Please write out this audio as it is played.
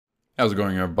How's it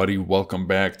going, everybody? Welcome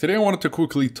back. Today I wanted to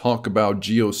quickly talk about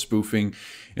geo-spoofing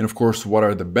and of course what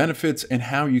are the benefits and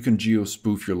how you can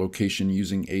geo-spoof your location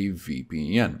using a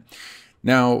VPN.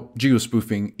 Now,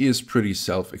 geo-spoofing is pretty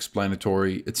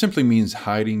self-explanatory. It simply means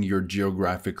hiding your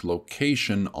geographic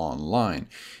location online.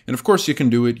 And of course, you can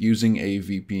do it using a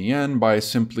VPN by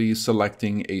simply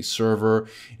selecting a server.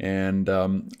 And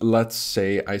let's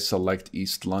say I select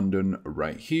East London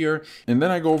right here. And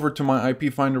then I go over to my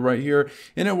IP finder right here,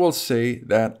 and it will say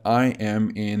that I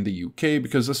am in the UK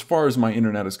because as far as my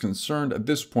internet is concerned, at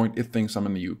this point, it thinks I'm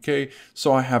in the UK.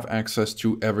 So I have access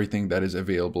to everything that is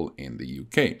available in the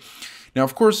UK. Now,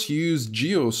 of course, you use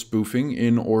geo-spoofing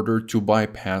in order to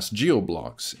bypass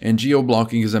geo-blocks. And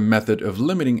geo-blocking is a method of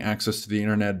limiting access to the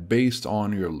internet based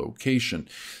on your location.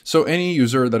 So any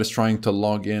user that is trying to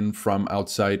log in from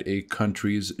outside a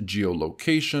country's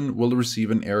geolocation will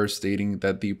receive an error stating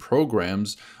that the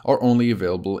programs are only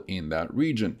available in that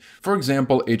region. For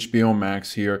example, HBO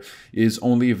Max here is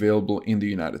only available in the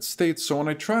United States. So when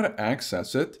I try to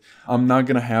access it, I'm not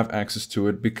going to have access to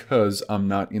it because I'm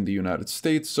not in the United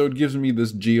States. So it gives me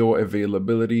this geo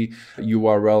availability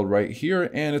URL right here,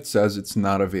 and it says it's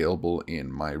not available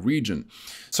in my region.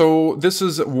 So this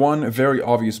is one very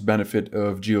obvious benefit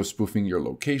of geo-spoofing your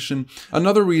location.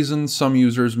 Another reason some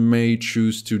users may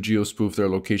choose to geo-spoof their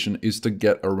location is to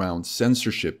get around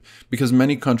censorship, because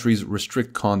many countries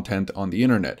restrict content on the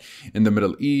internet. In the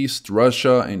Middle East,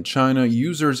 Russia, and China,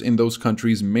 users in those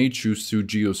countries may choose to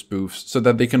geo-spoof so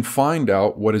that they can find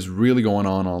out what is really going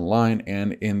on online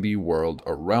and in the world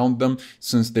around them,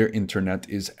 since their internet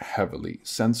is heavily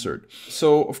censored.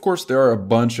 So, of course, there are a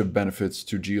bunch of benefits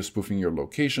to geo-spoofing your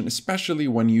location, especially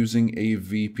when using a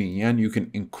VPN. You can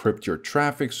encrypt your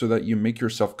traffic so that you make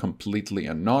yourself completely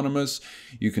anonymous.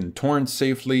 You can torrent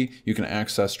safely. You can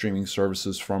access streaming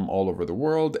services from all over the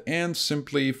world and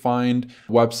simply find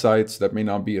websites that may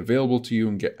not be available to you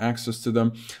and get access to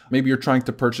them. Maybe you're trying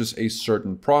to purchase a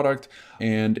certain product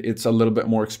and it's a little bit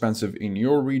more expensive in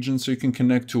your region, so you can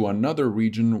connect to another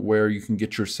region where you can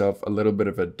get yourself a little bit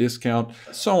of a discount,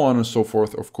 so on and so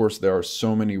forth. Of course, there are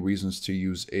so many reasons to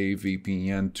use a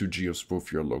VPN to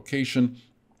geo-spoof your location.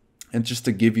 And just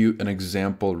to give you an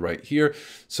example right here,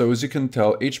 so as you can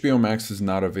tell, HBO Max is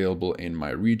not available in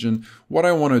my region. What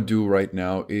I want to do right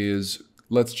now is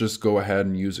let's just go ahead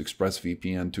and use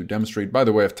ExpressVPN to demonstrate. By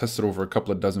the way, I've tested over a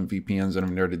couple of dozen VPNs and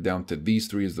I've narrowed it down to these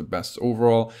three as the best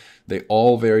overall. They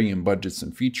all vary in budgets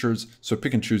and features, so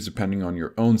pick and choose depending on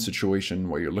your own situation,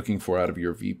 what you're looking for out of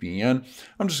your VPN.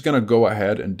 I'm just gonna go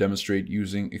ahead and demonstrate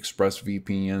using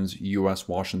ExpressVPN's US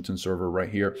Washington server right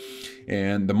here.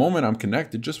 And the moment I'm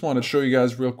connected, just want to show you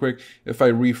guys real quick, if I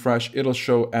refresh, it'll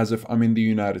show as if I'm in the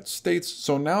United States.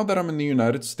 So now that I'm in the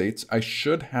United States, I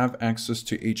should have access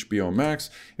to HBO Max.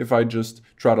 If I just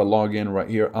try to log in right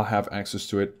here, I'll have access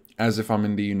to it as if I'm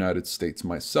in the United States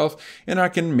myself, and I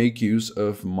can make use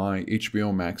of my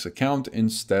HBO Max account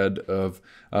instead of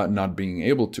not being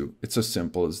able to. It's as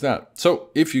simple as that.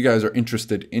 So if you guys are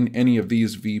interested in any of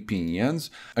these VPNs,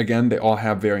 again, they all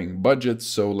have varying budgets.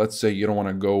 So let's say you don't want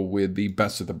to go with the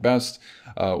best of the best,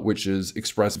 which is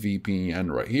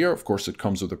ExpressVPN right here. Of course, it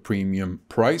comes with a premium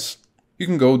price. You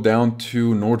can go down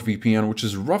to NordVPN, which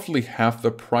is roughly half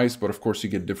the price, but of course you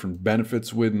get different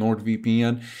benefits with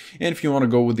NordVPN. And if you want to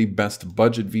go with the best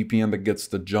budget VPN that gets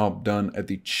the job done at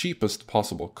the cheapest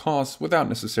possible cost without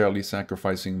necessarily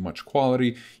sacrificing much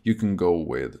quality, you can go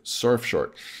with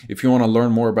Surfshark. If you want to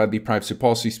learn more about the privacy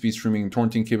policy, speed streaming, and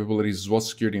torrenting capabilities, as well as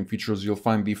security and features, you'll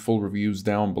find the full reviews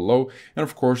down below. And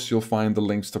of course, you'll find the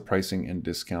links to pricing and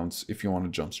discounts if you want to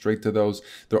jump straight to those.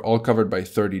 They're all covered by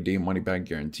 30-day money-back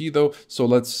guarantee though. So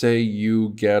let's say you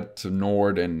get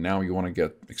Nord and now you want to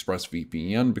get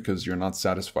ExpressVPN because you're not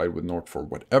satisfied with Nord for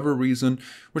whatever reason,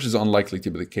 which is unlikely to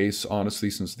be the case, honestly,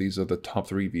 since these are the top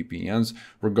 3 VPNs.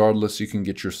 Regardless, you can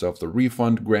get yourself the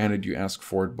refund, granted you ask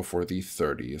for it before the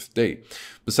 30th day.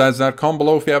 Besides that, comment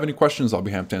below if you have any questions. I'll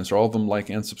be happy to answer all of them. Like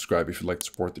and subscribe if you'd like to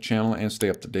support the channel and stay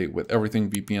up to date with everything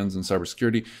VPNs and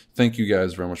cybersecurity. Thank you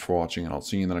guys very much for watching, and I'll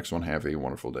see you in the next one. Have a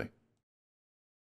wonderful day.